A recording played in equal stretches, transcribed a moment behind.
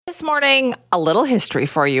This morning, a little history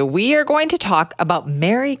for you. We are going to talk about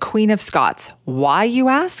Mary, Queen of Scots. Why, you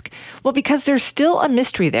ask? Well, because there's still a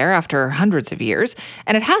mystery there after hundreds of years,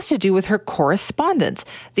 and it has to do with her correspondence,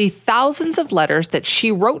 the thousands of letters that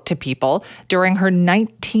she wrote to people during her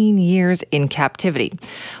 19 years in captivity.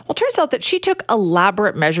 Well, it turns out that she took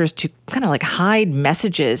elaborate measures to kind of like hide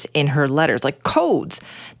messages in her letters, like codes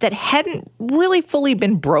that hadn't really fully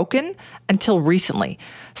been broken until recently.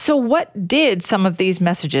 So what did some of these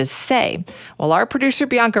messages say? Well, our producer,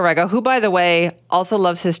 Bianca Rego, who, by the way, also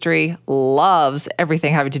loves history, loves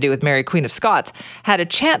everything having to do with Mary, Queen of Scots, had a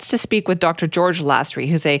chance to speak with Dr. George Lasry,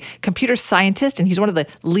 who's a computer scientist, and he's one of the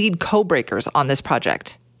lead code-breakers on this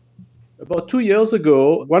project. About 2 years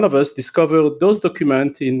ago, one of us discovered those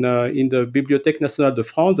documents in the Bibliothèque Nationale de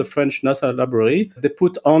France, the French National Library. They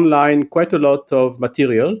put online quite a lot of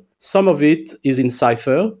material. Some of it is in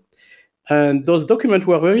cipher. And those documents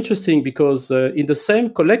were very interesting because in the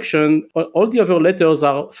same collection, all the other letters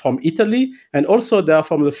are from Italy, and also they are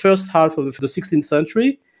from the first half of the 16th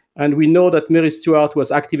century. And we know that Mary Stuart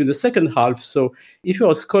was active in the second half. So if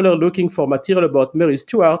you're a scholar looking for material about Mary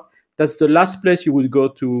Stuart, that's the last place you would go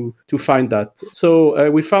to find that. So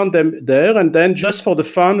we found them there, and then just for the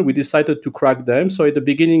fun, we decided to crack them. So at the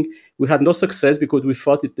beginning, we had no success because we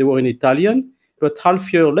thought they were in Italian. But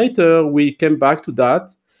half year later, we came back to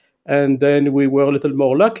that. And then we were a little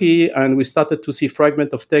more lucky, and we started to see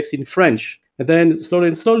fragments of text in French. And then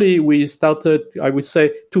slowly, we started, I would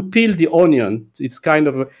say, to peel the onion. It's kind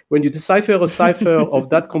of, when you decipher a cipher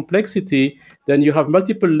of that complexity, then you have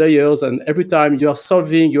multiple layers, and every time you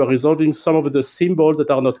are resolving some of the symbols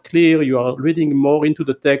that are not clear, you are reading more into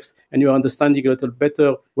the text, and you are understanding a little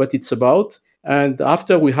better what it's about. And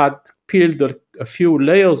after we had peeled a few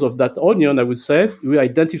layers of that onion, I would say, we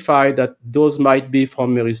identified that those might be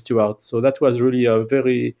from Mary Stuart. So that was really a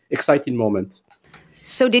very exciting moment.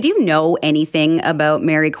 So did you know anything about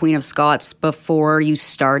Mary, Queen of Scots before you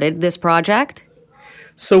started this project?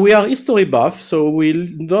 So we are history buff, so we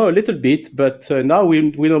know a little bit, but now we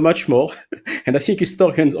know much more. And I think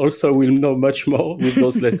historians also will know much more with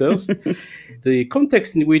those letters. The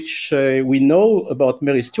context in which we know about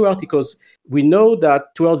Mary Stuart, because we know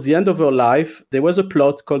that towards the end of her life, there was a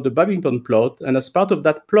plot called the Babington Plot. And as part of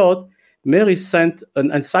that plot, Mary sent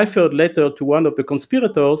an unciphered letter to one of the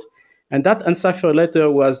conspirators. And that unciphered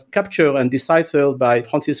letter was captured and deciphered by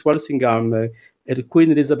Francis Walsingham,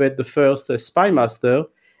 Queen Elizabeth I spy master.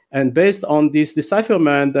 And based on this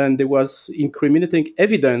decipherment, then there was incriminating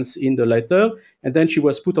evidence in the letter, and then she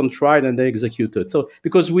was put on trial and then executed. So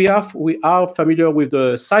because we are familiar with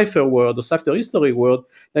the cipher world, the cipher history world,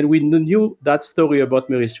 then we knew that story about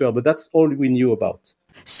Mary Stuart, but that's all we knew about.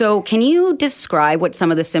 So can you describe what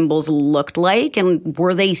some of the symbols looked like, and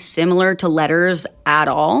were they similar to letters at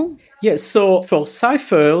all? Yes, so for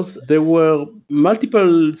ciphers, there were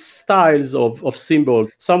multiple styles of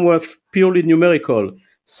symbols. Some were purely numerical.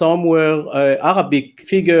 Some were Arabic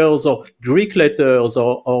figures or Greek letters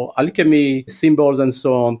or alchemy symbols and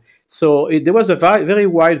so on. So there was a very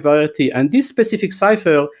wide variety. And this specific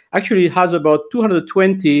cipher actually has about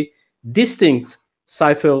 220 distinct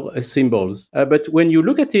cipher symbols. But when you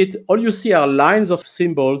look at it, all you see are lines of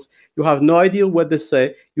symbols. You have no idea what they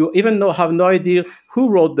say. You even have no idea who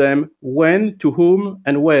wrote them, when, to whom,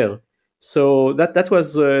 and where. So that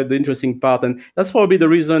was the interesting part. And that's probably the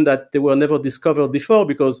reason that they were never discovered before,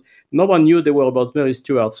 because no one knew they were about Mary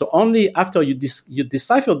Stuart. So only after you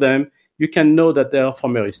decipher them, you can know that they are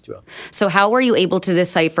from Mary Stuart. So how were you able to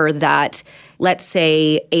decipher that, let's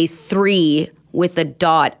say, a 3 with a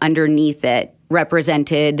dot underneath it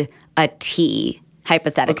represented a T,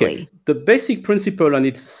 hypothetically? Okay. The basic principle, and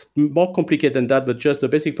it's more complicated than that, but just the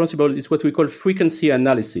basic principle is what we call frequency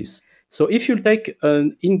analysis. So if you take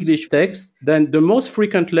an English text, then the most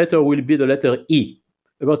frequent letter will be the letter E.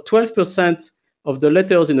 About 12% of the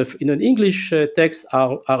letters in an English text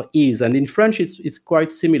are E's, and in French it's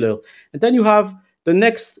quite similar. And then you have the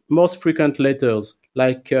next most frequent letters,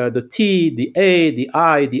 like the T, the A, the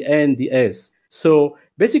I, the N, the S. So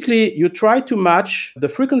basically, you try to match the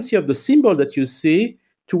frequency of the symbol that you see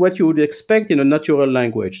to what you would expect in a natural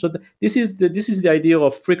language. So this is the idea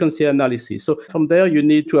of frequency analysis. So from there, you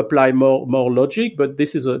need to apply more logic, but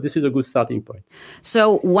this is a good starting point.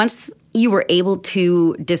 So once you were able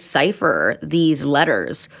to decipher these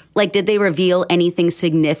letters, did they reveal anything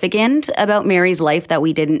significant about Mary's life that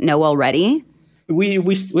we didn't know already?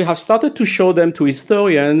 We have started to show them to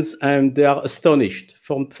historians, and they are astonished.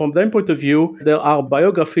 From their point of view, there are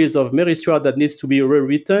biographies of Mary Stuart that needs to be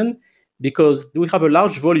rewritten, because we have a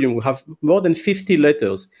large volume. We have more than 50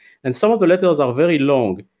 letters. And some of the letters are very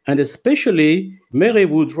long. And especially, Mary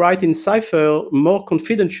would write in cipher more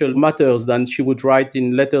confidential matters than she would write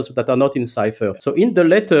in letters that are not in cipher. So in the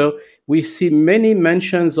letter, we see many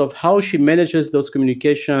mentions of how she manages those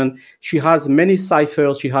communication. She has many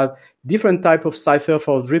ciphers. She has different type of cipher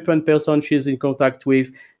for different person she's in contact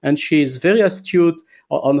with. And she is very astute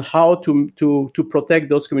on how to protect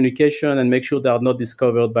those communication and make sure they are not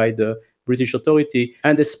discovered by the British authority.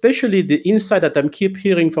 And especially the insight that I keep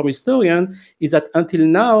hearing from historians is that until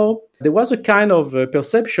now, there was a kind of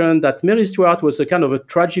perception that Mary Stuart was a kind of a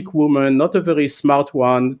tragic woman, not a very smart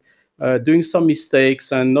one, doing some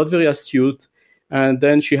mistakes and not very astute. And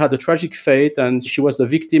then she had a tragic fate and she was the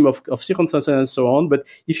victim of circumstances and so on. But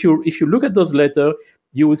if you look at those letters,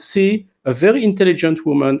 you will see a very intelligent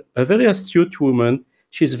woman, a very astute woman.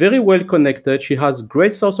 She's very well connected. She has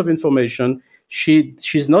great source of information.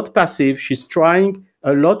 She's not passive. She's trying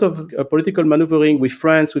a lot of political maneuvering with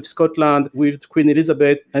France, with Scotland, with Queen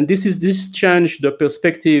Elizabeth. And this changed the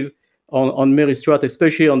perspective on Mary Stuart,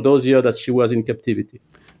 especially on those years that she was in captivity.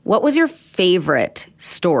 What was your favorite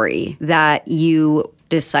story that you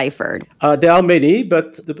deciphered? There are many,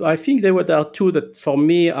 but I think there are two that for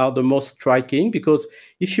me are the most striking, because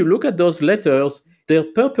if you look at those letters, their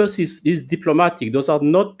purpose is diplomatic. Those are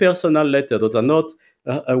not personal letters. Those are not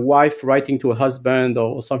a wife writing to a husband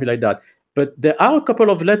or something like that. But there are a couple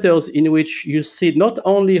of letters in which you see not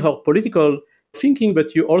only her political thinking,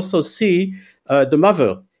 but you also see the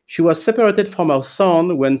mother. She was separated from her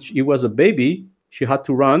son when he was a baby. She had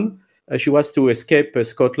to run. She was to escape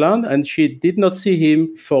Scotland, and she did not see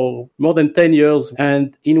him for more than 10 years.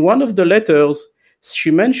 And in one of the letters,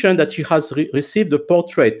 she mentioned that she has received a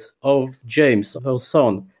portrait of James, her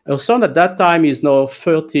son. Her son at that time is now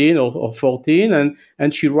 13 or 14,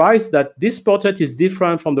 and she writes that this portrait is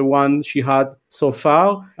different from the one she had so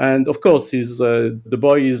far. And of course, the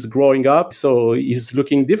boy is growing up, so he's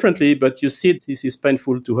looking differently, but you see this is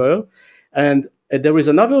painful to her. And there is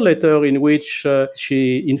another letter in which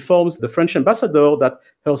she informs the French ambassador that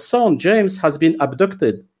her son, James, has been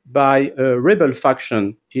abducted by a rebel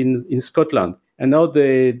faction in Scotland. And now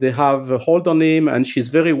they have a hold on him, and she's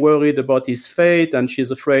very worried about his fate, and she's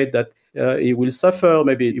afraid that he will suffer,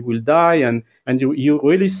 maybe he will die. And you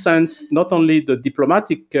really sense not only the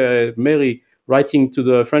diplomatic Mary writing to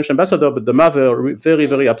the French ambassador, but the mother very,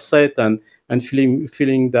 very upset and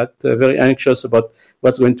feeling that very anxious about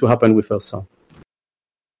what's going to happen with her son.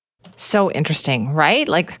 So interesting, right?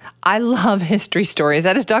 Like, I love history stories.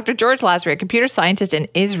 That is Dr. George Lasry, a computer scientist in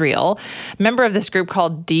Israel, member of this group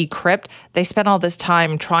called Decrypt. They spent all this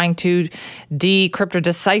time trying to decrypt or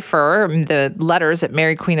decipher the letters that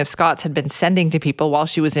Mary, Queen of Scots, had been sending to people while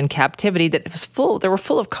she was in captivity. They were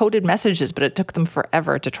full of coded messages, but it took them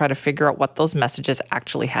forever to try to figure out what those messages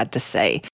actually had to say.